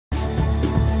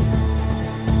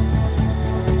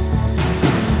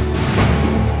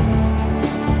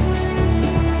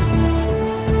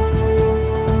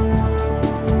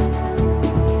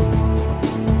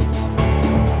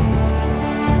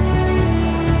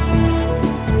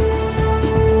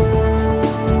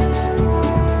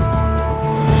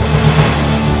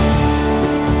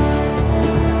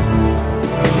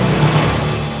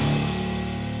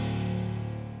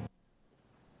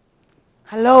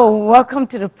Hello, welcome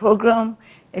to the program,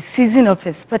 A Season of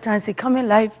Expectancy, coming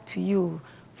live to you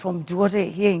from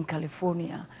Duarte here in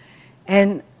California.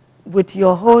 And with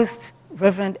your host,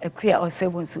 Reverend Akua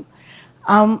Osei-Bonsu.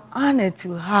 I'm honored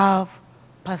to have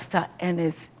Pastor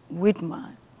Ernest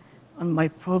Whitman on my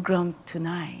program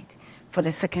tonight for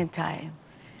the second time.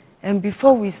 And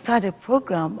before we start the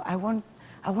program, I want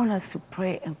us to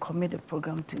pray and commit the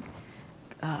program to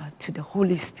the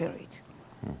Holy Spirit.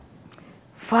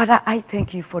 Father, I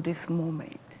thank you for this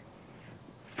moment.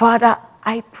 Father,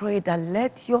 I pray that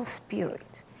let your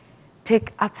Spirit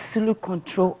take absolute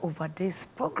control over this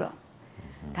program.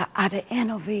 That at the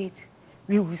end of it,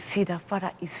 we will see that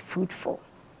Father is fruitful,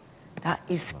 that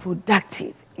is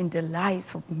productive in the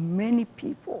lives of many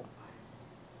people.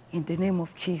 In the name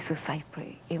of Jesus, I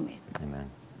pray. Amen.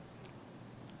 Amen.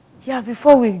 Yeah,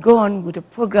 before we go on with the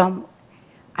program,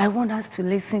 I want us to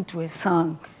listen to a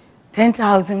song,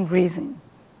 10,000 Reasons.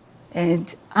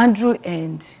 And Andrew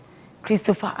and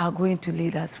Christopher are going to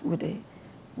lead us with the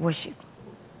worship.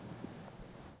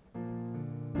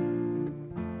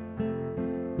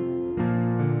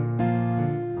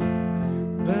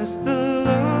 Bless the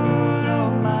Lord,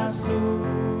 oh my soul,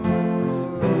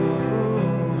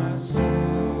 oh my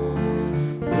soul.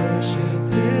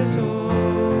 Worship His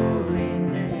holy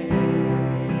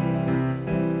name.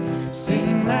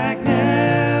 Sing like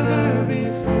never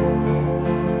before.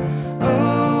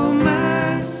 Oh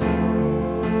my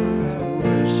soul, I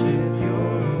worship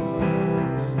Your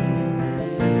holy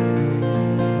name.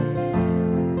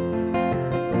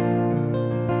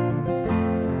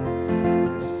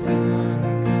 The sun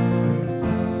comes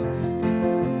up,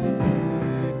 it's a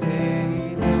new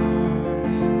day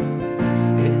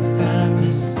dawning. It's time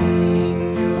to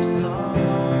sing Your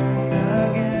song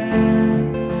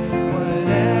again.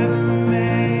 Whatever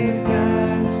may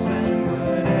pass and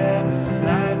whatever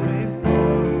lies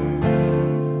before me,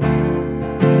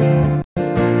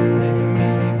 let me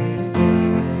be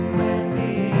singing when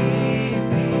the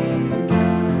evening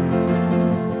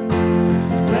comes.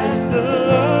 Bless the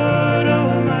Lord,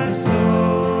 oh my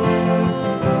soul,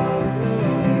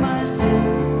 oh my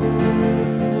soul.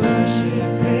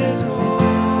 Worship His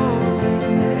holy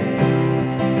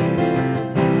name.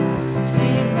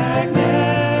 Sing like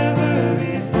never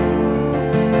before.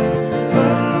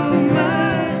 Oh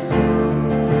my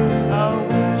soul, I'll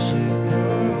worship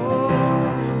Your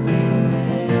holy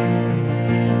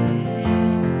name.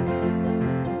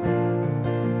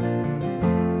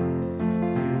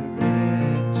 You're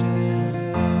rich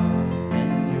in love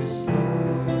and You're slow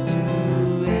to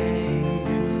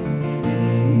anger. Your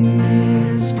name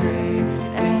is great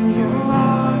and Your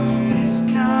heart is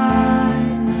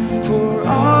kind. For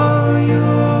all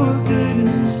Your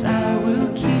goodness I will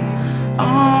keep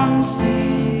on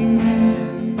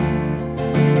singing.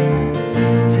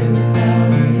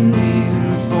 10,000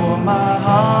 reasons for my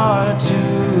heart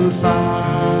to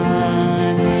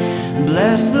find.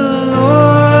 Bless the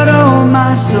Lord, oh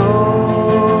my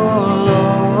soul,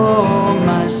 oh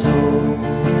my soul.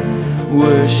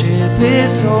 Worship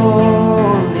His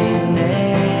holy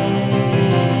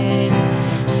name.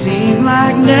 Sing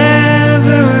like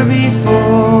never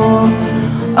before.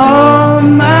 Oh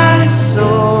my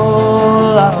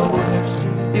soul, I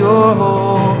worship Your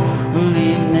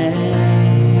holy name.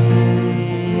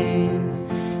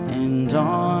 And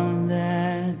on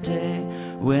that day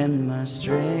when my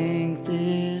strength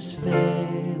is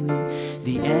failing,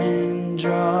 the end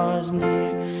draws near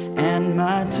and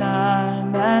my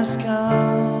time has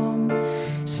come,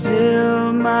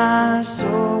 still my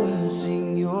soul will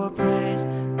sing Your praise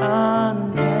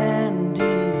unending.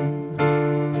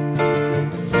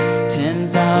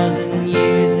 10,000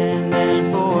 years and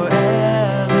then forevermore.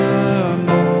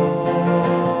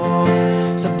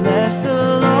 So bless the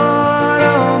Lord,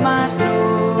 oh my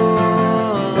soul,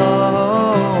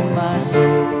 oh my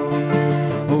soul.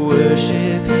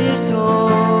 Worship His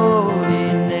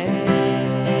holy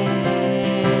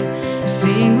name.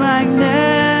 Sing like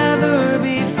never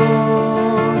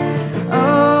before.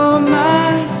 Oh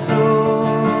my soul,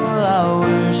 I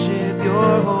worship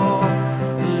Your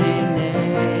holy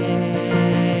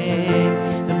name.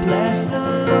 To bless the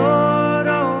Lord,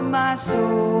 oh my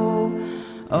soul,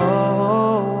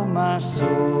 oh my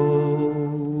soul.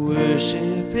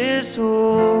 Worship His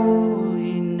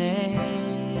holy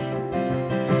name.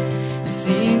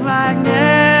 Sing like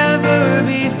never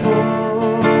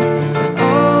before.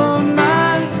 Oh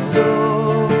my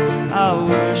soul, I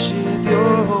worship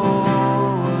Your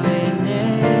holy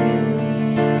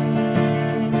name.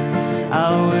 I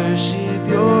worship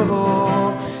Your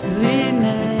holy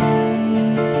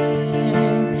name.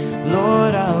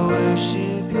 Lord, I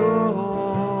worship Your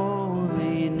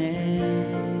holy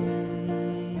name.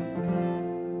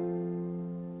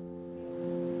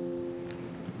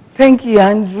 Thank you,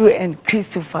 Andrew and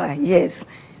Christopher. Yes.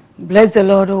 Bless the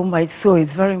Lord, oh my soul.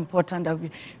 It's very important that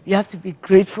we have to be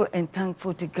grateful and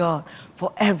thankful to God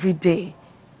for every day,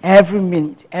 every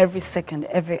minute, every second,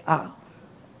 every hour.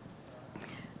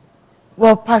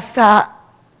 Well, Pastor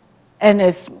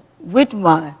Ernest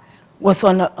Whitmer was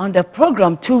on the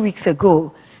program 2 weeks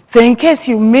ago. So in case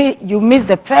you missed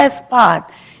the first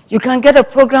part, you can get a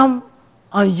program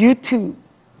on YouTube,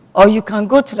 or you can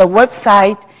go to the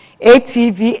website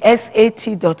atvsat.com,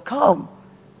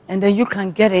 and then you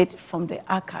can get it from the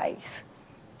archives,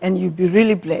 and you'll be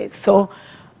really blessed. So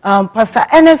Pastor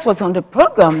Ernest was on the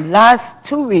program last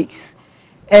 2 weeks,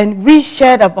 and we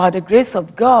shared about the grace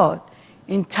of God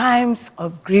in times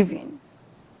of grieving.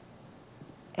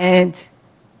 And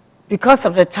because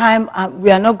of the time, we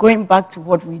are not going back to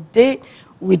what we did.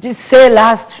 We did say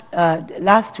last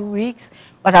 2 weeks,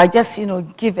 but I just,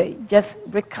 just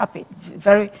recap it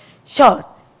very short.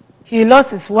 He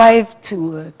lost his wife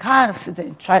to a car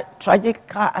accident, tragic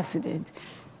car accident,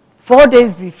 4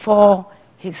 days before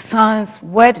his son's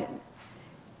wedding.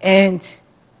 And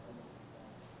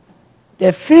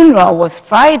the funeral was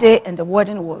Friday and the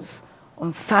wedding was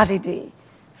on Saturday.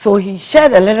 So he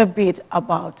shared a little bit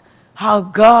about how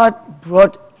God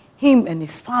brought him and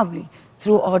his family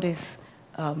through all these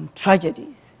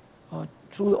tragedies, or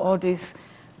through all these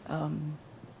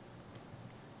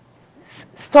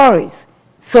stories.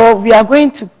 So we are going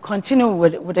to continue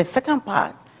with the second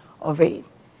part of it.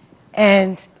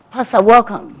 And Pastor,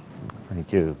 welcome.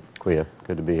 Thank you, Akua.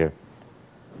 Good to be here.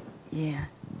 Yeah.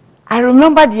 I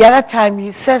remember the other time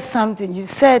you said something. You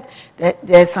said that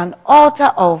there's an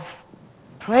altar of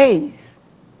praise,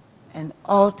 an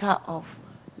altar of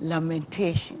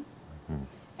lamentation. Mm-hmm.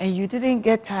 And you didn't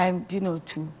get time,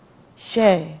 to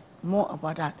share more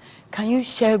about that. Can you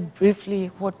share briefly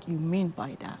what you mean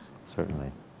by that?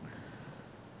 Certainly.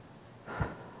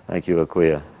 Thank you,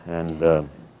 Akua. And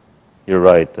you're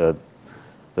right.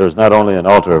 There's not only an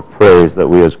altar of praise that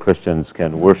we as Christians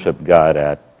can worship God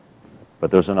at,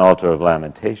 but there's an altar of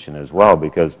lamentation as well,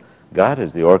 because God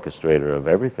is the orchestrator of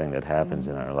everything that happens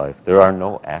in our life. There are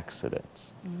no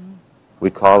accidents. We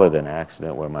call it an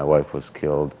accident where my wife was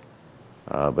killed,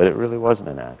 but it really wasn't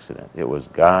an accident. It was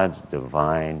God's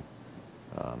divine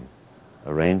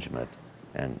arrangement,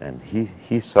 and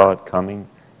he saw it coming.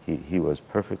 He was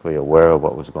perfectly aware of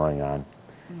what was going on,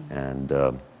 and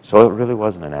so it really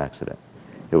wasn't an accident.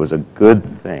 It was a good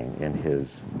thing in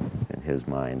his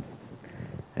mind.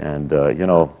 And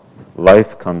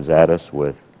life comes at us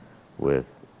with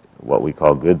what we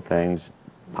call good things,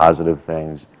 positive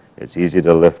things. It's easy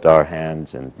to lift our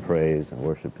hands and praise and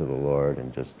worship to the Lord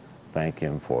and just thank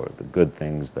Him for the good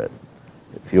things that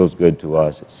it feels good to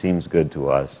us, it seems good to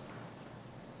us.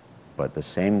 But the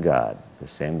same God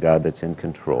that's in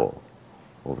control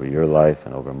over your life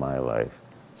and over my life,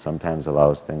 sometimes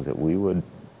allows things that we would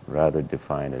rather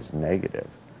define as negative,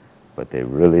 but they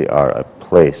really are a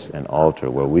place, an altar,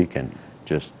 where we can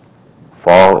just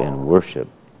fall in worship,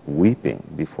 weeping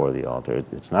before the altar.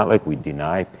 It's not like we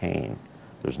deny pain.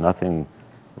 There's nothing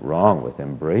wrong with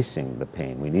embracing the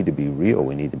pain. We need to be real.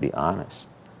 We need to be honest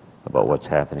about what's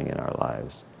happening in our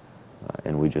lives.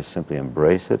 And we just simply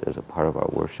embrace it as a part of our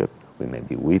worship. We may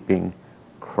be weeping,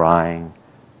 crying,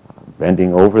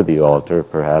 bending over the altar,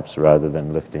 perhaps, rather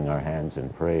than lifting our hands in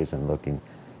praise and looking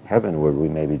heavenward. We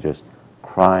may be just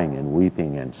crying and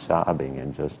weeping and sobbing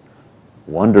and just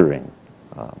wondering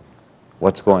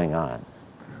what's going on.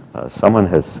 Someone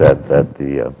has said that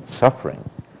the suffering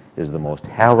is the most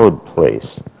hallowed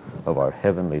place of our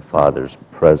Heavenly Father's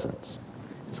presence.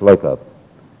 It's like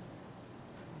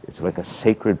a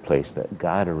sacred place that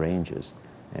God arranges,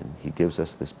 and He gives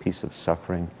us this piece of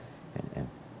suffering,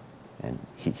 and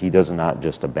he does not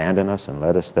just abandon us and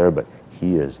let us there, but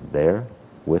He is there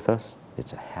with us.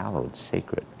 It's a hallowed,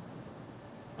 sacred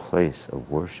place of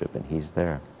worship, and He's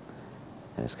there.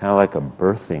 And it's kind of like a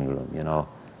birthing room,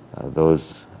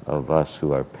 those of us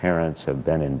who are parents have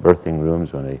been in birthing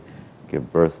rooms when they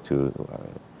give birth to,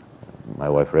 my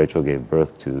wife Rachel gave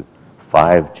birth to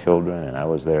 5 children, and I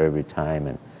was there every time,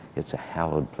 and it's a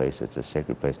hallowed place, it's a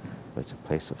sacred place, but it's a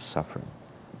place of suffering,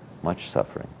 much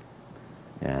suffering.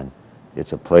 And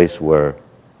it's a place where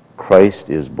Christ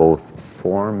is both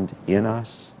formed in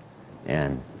us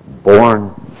and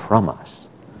born from us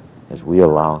as we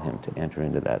allow Him to enter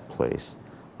into that place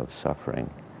of suffering.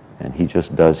 And He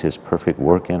just does His perfect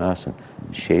work in us and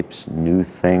shapes new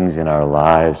things in our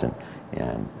lives and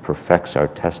perfects our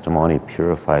testimony,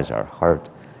 purifies our heart.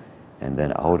 And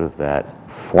then out of that,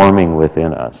 forming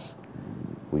within us,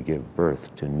 we give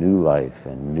birth to new life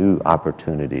and new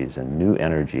opportunities and new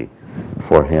energy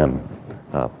for Him.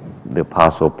 the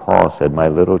Apostle Paul said, "My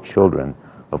little children,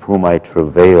 of whom I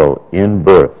travail in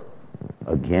birth,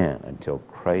 again, until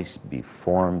Christ be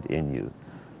formed in you."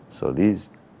 So these,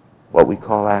 what we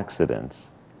call accidents,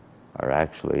 are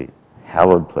actually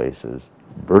hallowed places,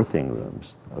 birthing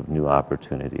rooms of new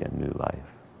opportunity and new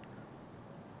life.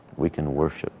 We can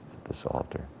worship at this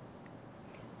altar.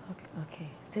 Okay.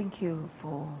 Thank you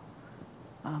for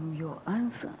your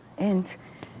answer. And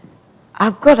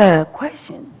I've got a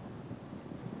question.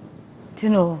 You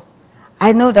know,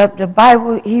 I know that the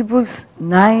Bible, Hebrews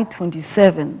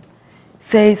 9:27,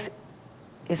 says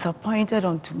it's appointed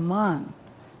unto man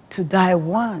to die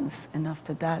once, and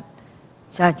after that,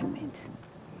 judgment.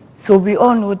 So we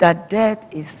all know that death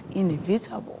is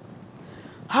inevitable.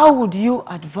 How would you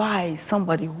advise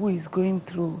somebody who is going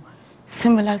through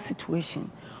similar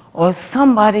situation, or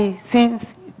somebody,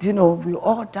 since we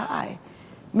all die,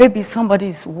 maybe somebody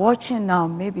is watching now,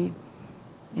 maybe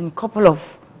in a couple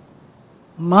of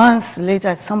months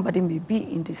later somebody may be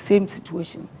in the same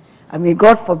situation. I mean,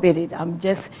 God forbid it, I'm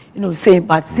just saying,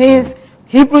 but since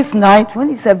Hebrews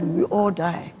 9:27, we all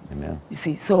die. Amen. You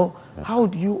see, so how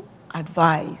do you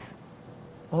advise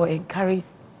or encourage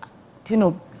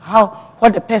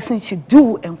what the person should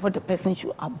do and what the person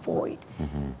should avoid?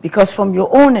 Because from your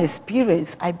own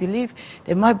experience, I believe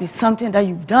there might be something that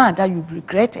you've done that you've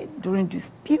regretted during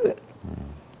this period.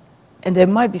 And there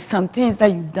might be some things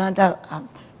that you've done that have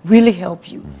really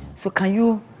helped you. So can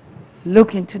you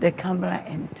look into the camera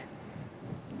and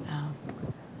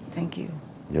thank you.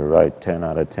 You're right, 10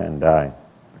 out of 10 die.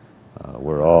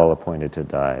 We're all appointed to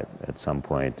die at some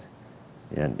point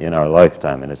in our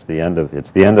lifetime, and it's the end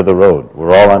of the road.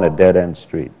 We're all on a dead-end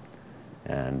street,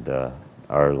 and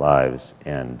our lives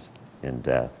end in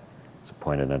death. It's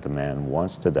appointed unto man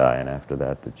once to die, and after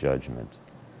that, the judgment.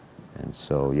 And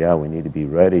so, yeah, we need to be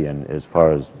ready, and as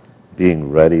far as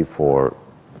being ready for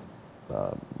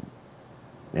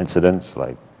incidents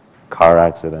like car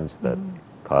accidents that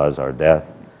cause our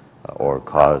death or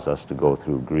cause us to go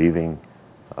through grieving,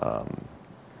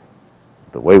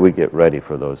 the way we get ready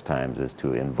for those times is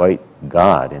to invite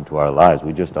God into our lives.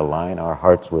 We just align our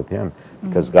hearts with Him,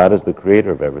 because God is the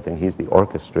creator of everything. He's the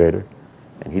orchestrator,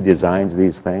 and He designs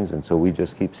these things, and so we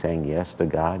just keep saying yes to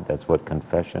God. That's what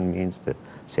confession means, to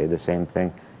say the same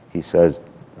thing. He says,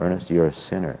 "Ernest, you're a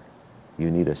sinner.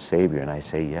 You need a Savior." And I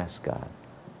say, "Yes, God,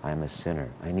 I'm a sinner.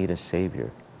 I need a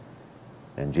Savior."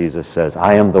 And Jesus says,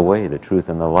 "I am the way, the truth,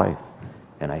 and the life."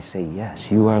 And I say,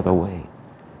 "Yes, you are the way."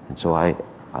 And so I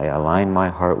align my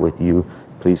heart with you.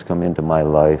 Please come into my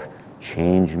life,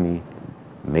 change me,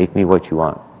 make me what you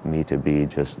want me to be.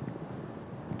 Just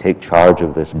take charge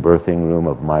of this birthing room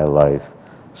of my life,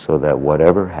 so that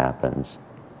whatever happens,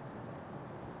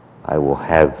 I will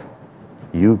have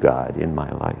you, God, in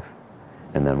my life.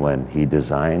 And then when He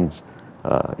designs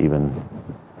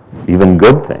even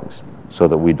good things, so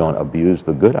that we don't abuse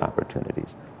the good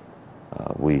opportunities,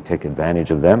 we take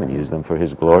advantage of them and use them for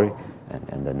His glory.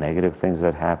 And the negative things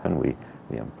that happen, we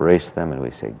embrace them and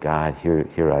we say, "God,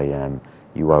 here I am.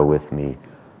 You are with me.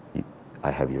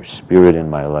 I have your Spirit in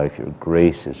my life. Your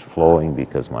grace is flowing,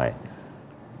 because my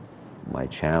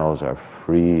channels are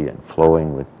free and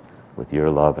flowing with your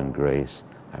love and grace.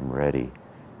 I'm ready."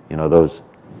 Those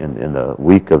in the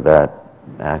week of that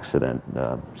accident,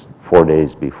 4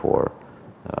 days before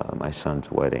my son's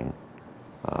wedding,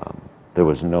 there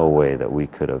was no way that we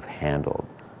could have handled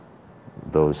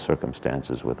those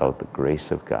circumstances without the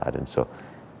grace of God. And so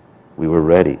we were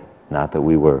ready. Not that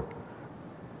we were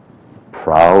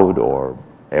proud or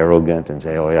arrogant and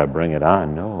say, "Oh yeah, bring it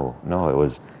on." No, it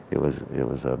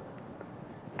was a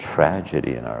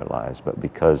tragedy in our lives. But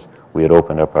because we had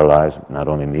opened up our lives, not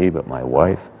only me, but my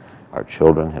wife, our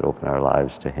children had opened our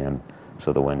lives to Him,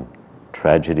 so that when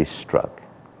tragedy struck,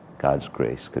 God's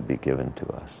grace could be given to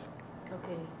us.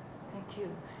 Okay, thank you.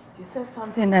 You said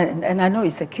something, and I know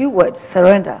it's a key word,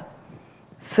 surrender.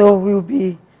 So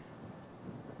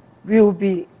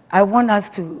I want us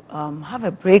to have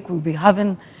a break. We'll be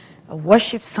having a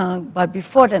worship song, but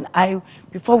before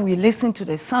we listen to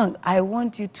the song, I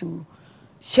want you to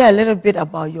share a little bit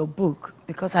about your book,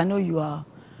 because I know you are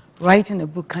writing a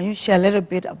book. Can you share a little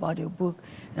bit about your book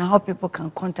and how people can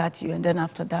contact you? And then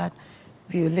after that,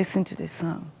 we'll listen to the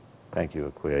song. Thank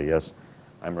you, Akua. Yes,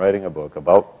 I'm writing a book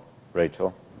about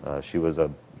Rachel. She was a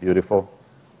beautiful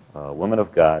woman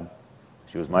of God.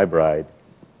 She was my bride,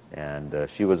 and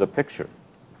she was a picture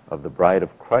of the bride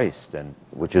of Christ, and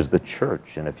which is the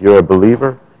church. And if you're a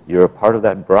believer, you're a part of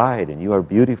that bride, and you are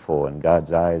beautiful in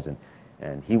God's eyes, and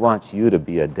He wants you to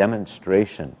be a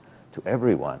demonstration to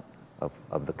everyone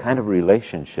of the kind of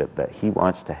relationship that He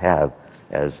wants to have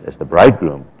as the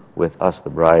bridegroom with us, the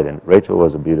bride. And Rachel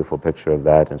was a beautiful picture of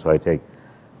that. And so I take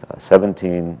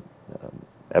 17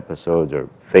 episodes or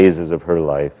phases of her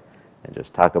life and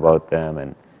just talk about them,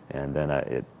 and then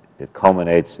it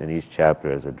culminates in each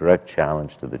chapter as a direct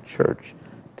challenge to the church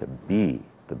to be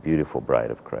the beautiful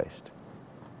bride of Christ.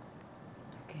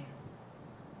 Okay.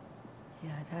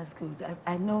 Yeah, that's good.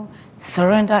 I know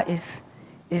surrender is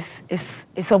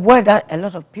a word that a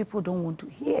lot of people don't want to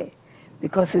hear,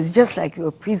 because it's just like you're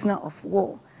a prisoner of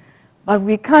war. But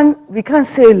we can't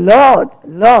say Lord,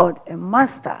 Lord, and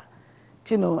Master,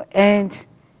 and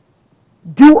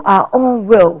do our own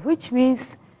will, which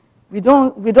means we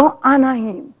don't honor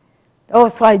him.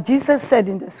 That's why Jesus said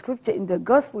in the scripture, in the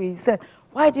gospel, he said,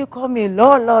 why do you call me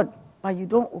Lord, Lord, but you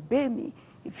don't obey me?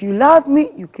 If you love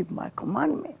me, you keep my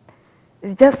commandment.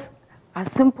 It's just as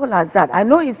simple as that. I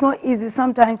know it's not easy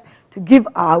sometimes to give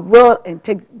our will and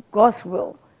take God's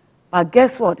will, but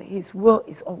guess what? His will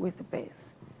is always the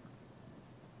best.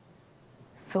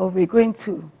 So we're going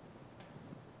to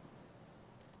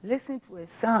listen to a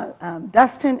song.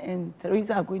 Dustin and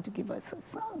Teresa are going to give us a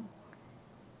song.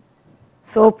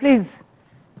 So please,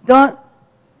 don't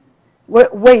flip the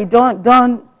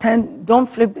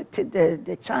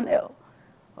channel,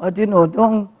 or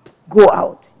don't go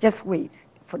out. Just wait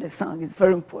for the song. It's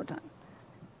very important.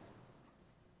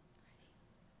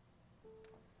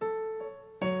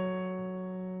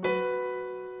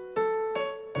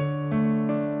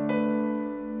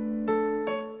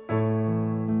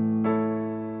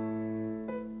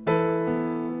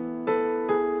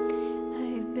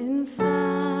 I've been fighting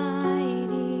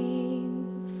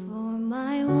for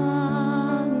my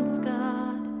once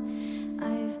God.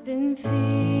 I've been fearing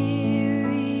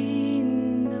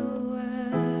the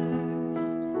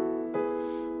worst,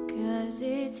 'cause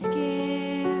it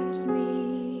scares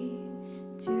me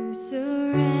to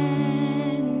surrender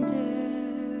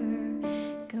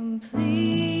completely.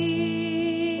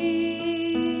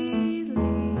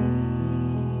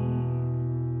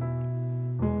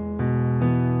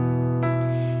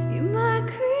 You're my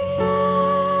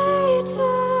creator,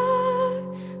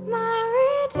 my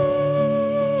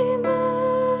redeemer,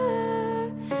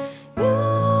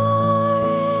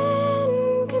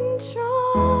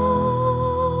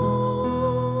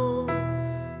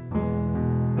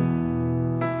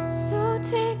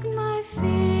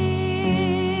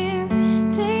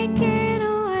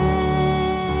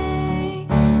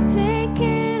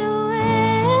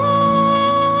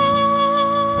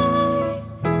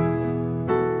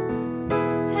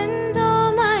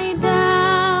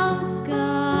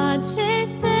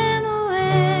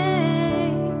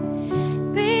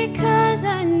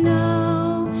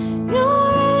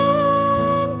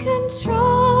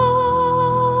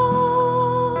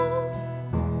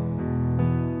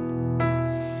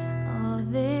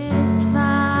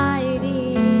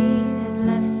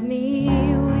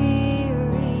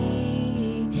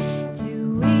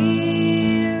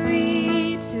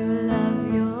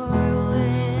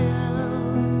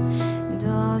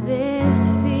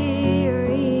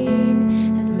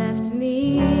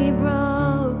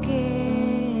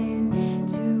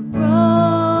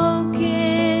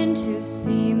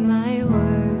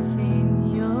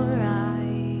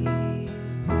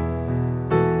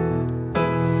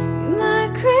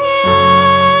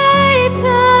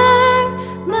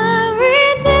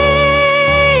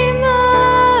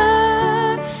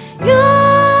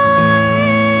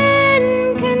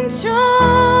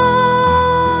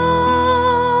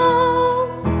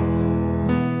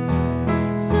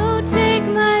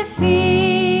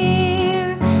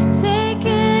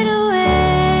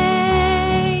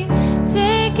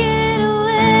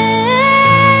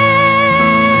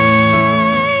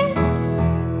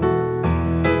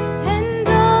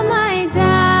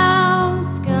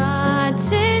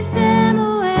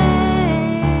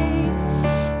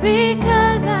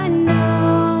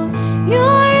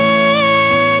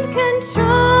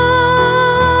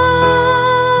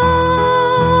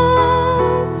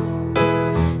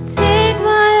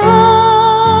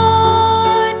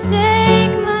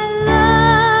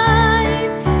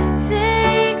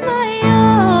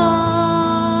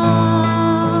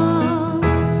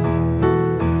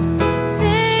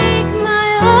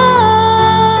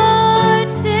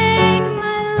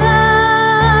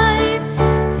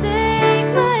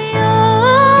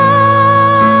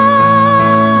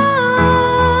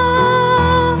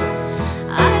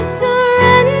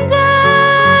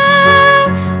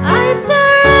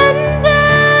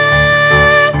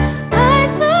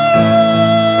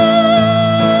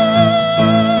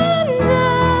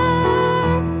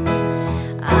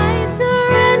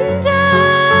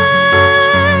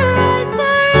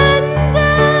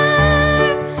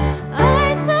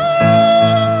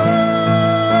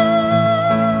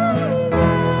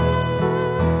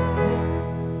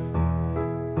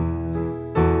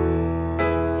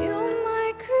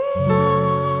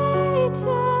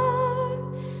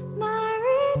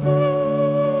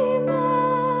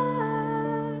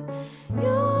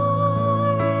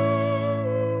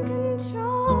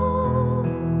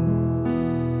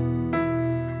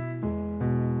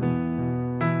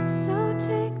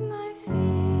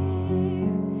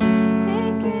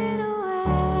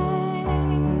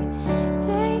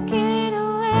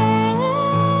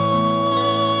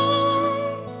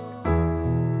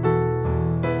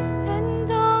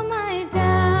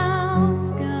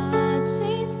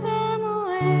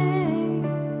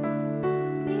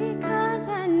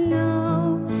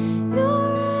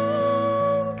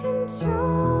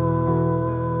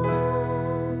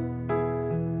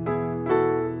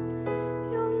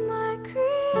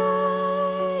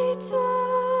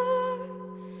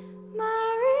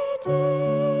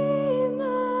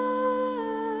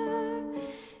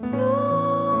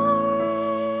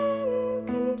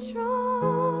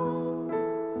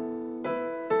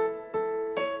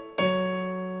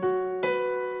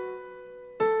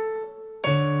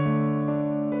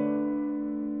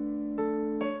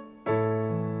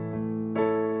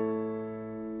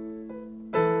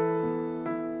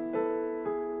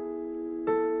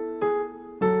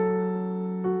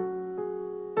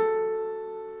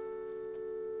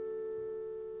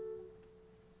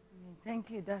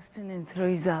 Thank you, Dustin and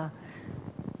Theresa.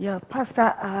 Yeah,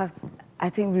 Pastor, I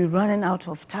think we're running out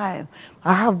of time.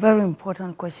 I have a very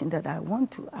important question that I want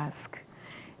to ask.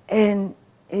 And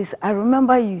I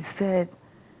remember you said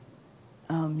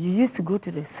you used to go to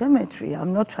the cemetery.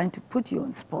 I'm not trying to put you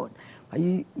on spot, but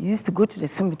you used to go to the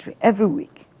cemetery every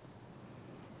week.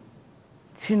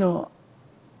 You know,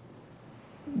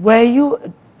 were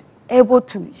you able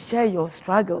to share your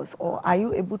struggles, or are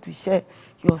you able to share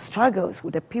your struggles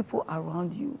with the people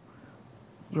around you,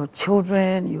 your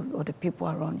children, or the people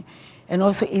around you? And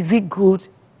also, is it good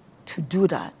to do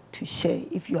that, to share?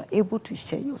 If you are able to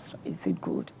share is it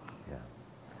good? Yeah.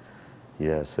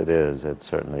 Yes, it is. It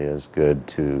certainly is good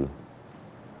to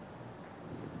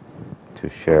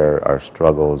share our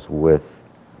struggles with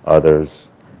others.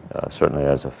 Certainly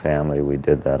as a family, we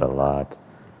did that a lot.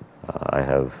 I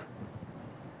have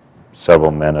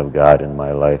several men of God in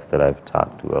my life that I've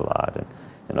talked to a lot. And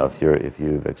you know, if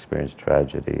you've experienced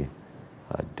tragedy,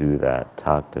 do that.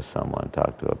 Talk to someone.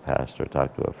 Talk to a pastor.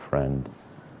 Talk to a friend,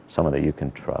 someone that you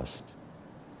can trust,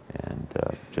 and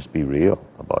just be real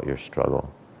about your struggle,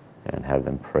 and have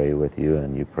them pray with you,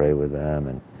 and you pray with them.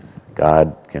 And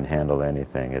God can handle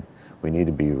anything. We need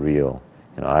to be real.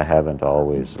 You know, I haven't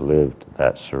always lived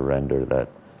that surrender that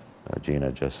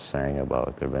Gina just sang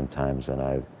about. There have been times when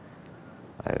I've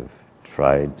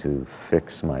tried to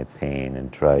fix my pain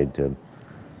and tried to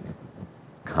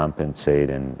compensate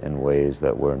in ways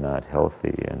that were not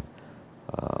healthy. And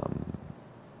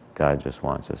God just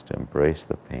wants us to embrace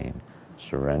the pain,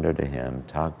 surrender to Him,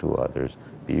 talk to others,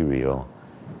 be real,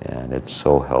 and it's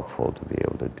so helpful to be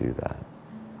able to do that.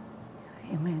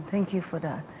 Amen. Thank you for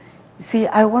that. You see,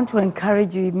 I want to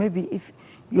encourage you, maybe if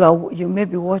you may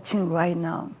be watching right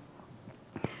now,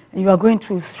 and you are going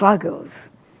through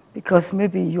struggles, because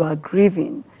maybe you are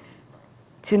grieving.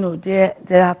 You know, there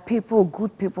are people,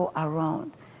 good people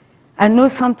around. I know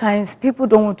sometimes people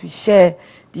don't want to share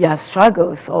their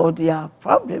struggles or their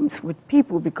problems with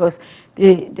people because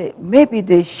maybe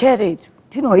they share it,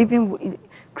 you know, even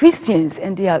Christians,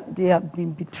 and they have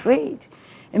been betrayed.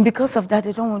 And because of that,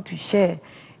 they don't want to share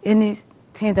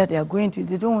anything that they are going through.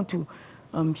 They don't want to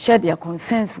share their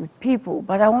concerns with people.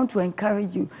 But I want to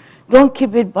encourage you, don't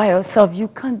keep it by yourself. You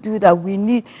can't do that. We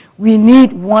need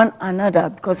one another,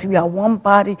 because we are one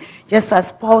body, just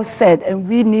as Paul said, and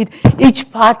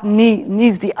each part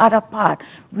needs the other part.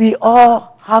 We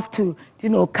all have to, you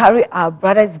know, carry our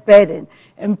brother's burden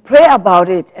and pray about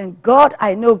it. And God,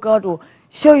 I know God will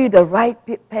show you the right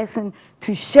person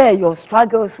to share your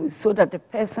struggles with, so that the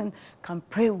person can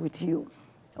pray with you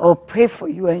or pray for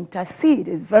you and intercede.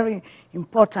 Is very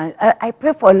important. I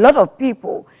pray for a lot of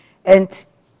people, and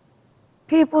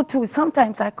people too.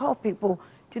 Sometimes I call people,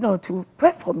 you know, to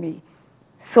pray for me.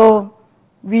 So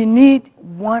we need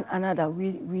one another.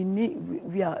 We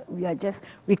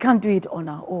can't do it on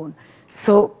our own.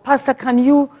 So Pastor, can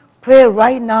you pray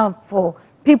right now for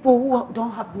people who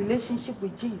don't have relationship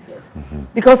with Jesus? Mm-hmm.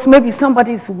 Because maybe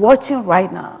somebody is watching right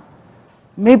now.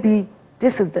 Maybe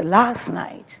this is the last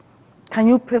night. Can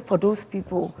you pray for those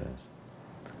people? Yes.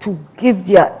 To give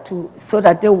so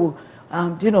that they will,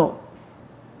 you know,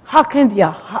 hearken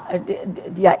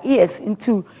their ears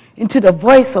into the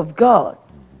voice of God,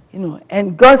 you know.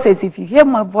 And God says, if you hear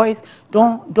my voice,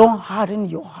 don't harden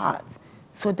your hearts,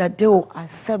 so that they will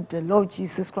accept the Lord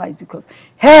Jesus Christ. Because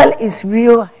hell is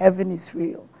real, heaven is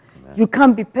real. Amen. You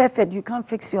can't be perfect. You can't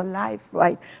fix your life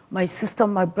right. My sister,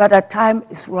 my brother, time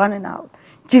is running out.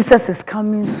 Jesus is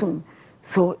coming soon,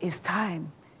 so it's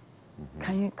time.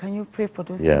 Can you pray for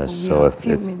those people? Yes, so if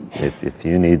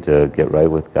you need to get right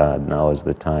with God, now is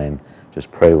the time.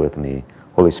 Just pray with me.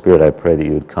 Holy Spirit, I pray that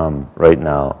you would come right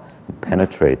now and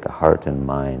penetrate the heart and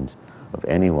minds of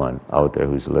anyone out there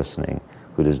who's listening,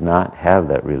 who does not have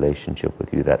that relationship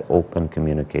with you, that open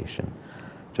communication.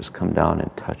 Just come down and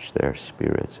touch their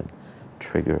spirits and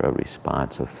trigger a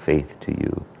response of faith to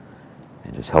you,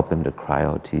 and just help them to cry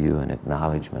out to you in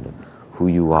acknowledgement of who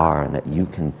you are, and that you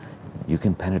can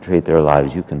penetrate their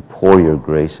lives. You can pour your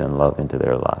grace and love into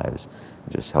their lives.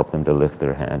 Just help them to lift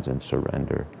their hands and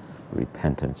surrender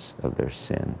repentance of their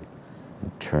sin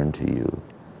and turn to you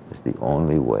as the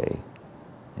only way.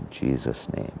 In Jesus'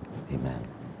 name, amen.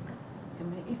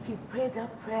 If you pray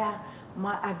that prayer,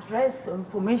 my address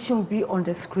information will be on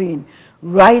the screen.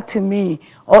 Write to me.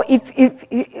 Or if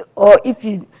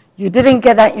you didn't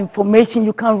get that information,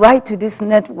 you can write to this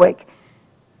network.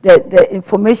 The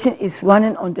information is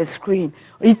running on the screen.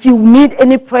 If you need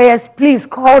any prayers, please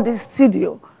call this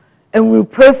studio and we'll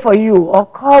pray for you, or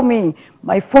call me.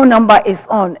 My phone number is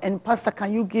on. And Pastor,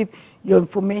 can you give your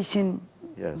information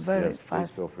very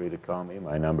fast? Please feel free to call me.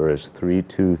 My number is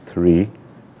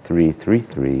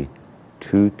 323-333-8255.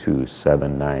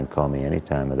 888-888-2279. Call me any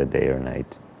time of the day or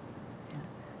night.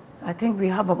 I think we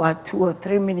have about 2 or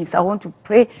 3 minutes. I want to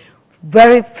pray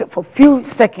for a few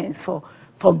seconds for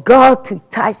God to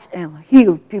touch and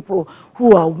heal people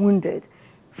who are wounded.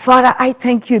 Father, I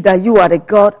thank you that you are the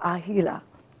God, our healer.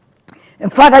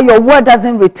 And Father, your word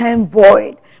doesn't return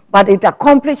void, but it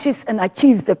accomplishes and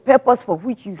achieves the purpose for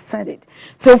which you sent it.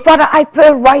 So, Father, I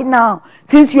pray right now,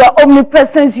 since you are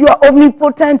omnipresent, you are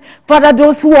omnipotent, Father,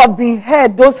 those who have been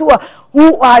hurt, those who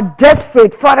are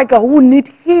desperate, Father God, who need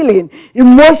healing,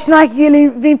 emotional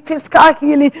healing, even physical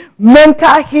healing,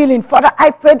 mental healing. Father, I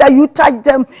pray that you touch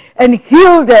them and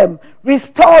heal them,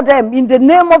 restore them in the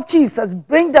name of Jesus.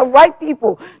 Bring the right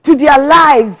people to their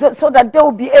lives so that they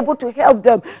will be able to help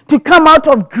them to come out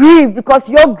of grief, because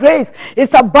your grace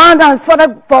is abundance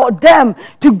for them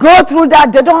to go through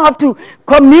that. They don't have to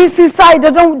commit suicide.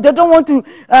 They don't want to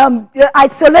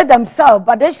isolate themselves,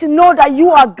 but they should know that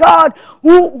you are God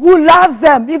who loves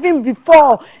them even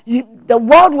before the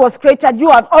world was created. You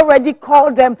have already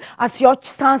called them as your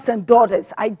sons and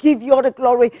daughters. I give you all the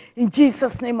glory. In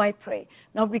Jesus' name I pray.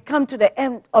 Now we come to the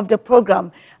end of the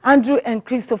program. Andrew and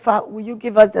Christopher, will you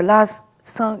give us the last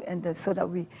song so that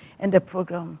we end the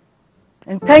program?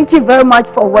 And thank you very much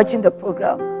for watching the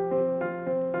program.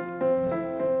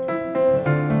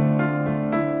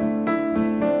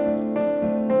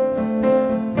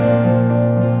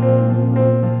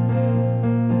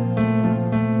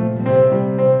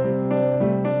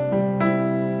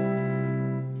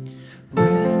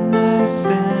 When I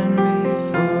stand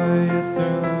before your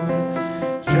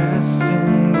throne, dressed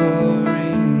in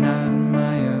glory not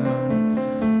my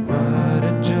own, what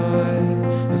a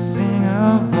joy to sing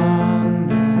of on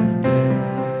that day.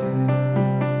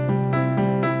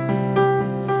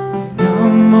 No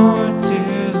more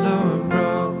tears or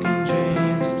broken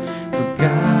dreams,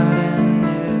 forgotten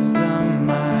is the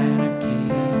minor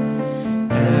key.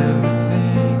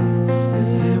 Everything as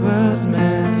it was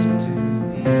meant to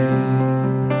be.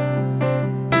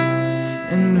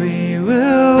 And we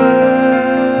will worship,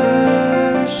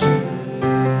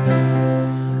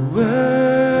 worship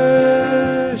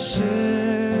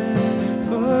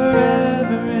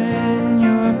forever in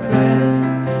your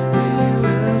presence. We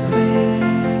will sing,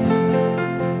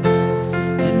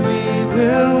 and we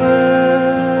will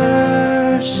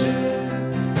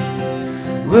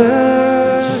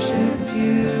worship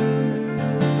you,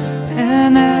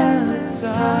 and endless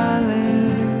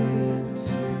hallelujah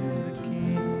to the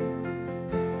King.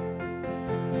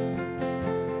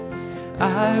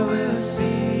 I will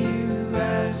see you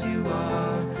as you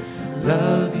are,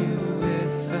 love you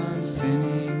with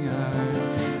unsinning heart,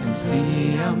 and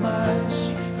see how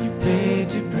much you paid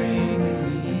to bring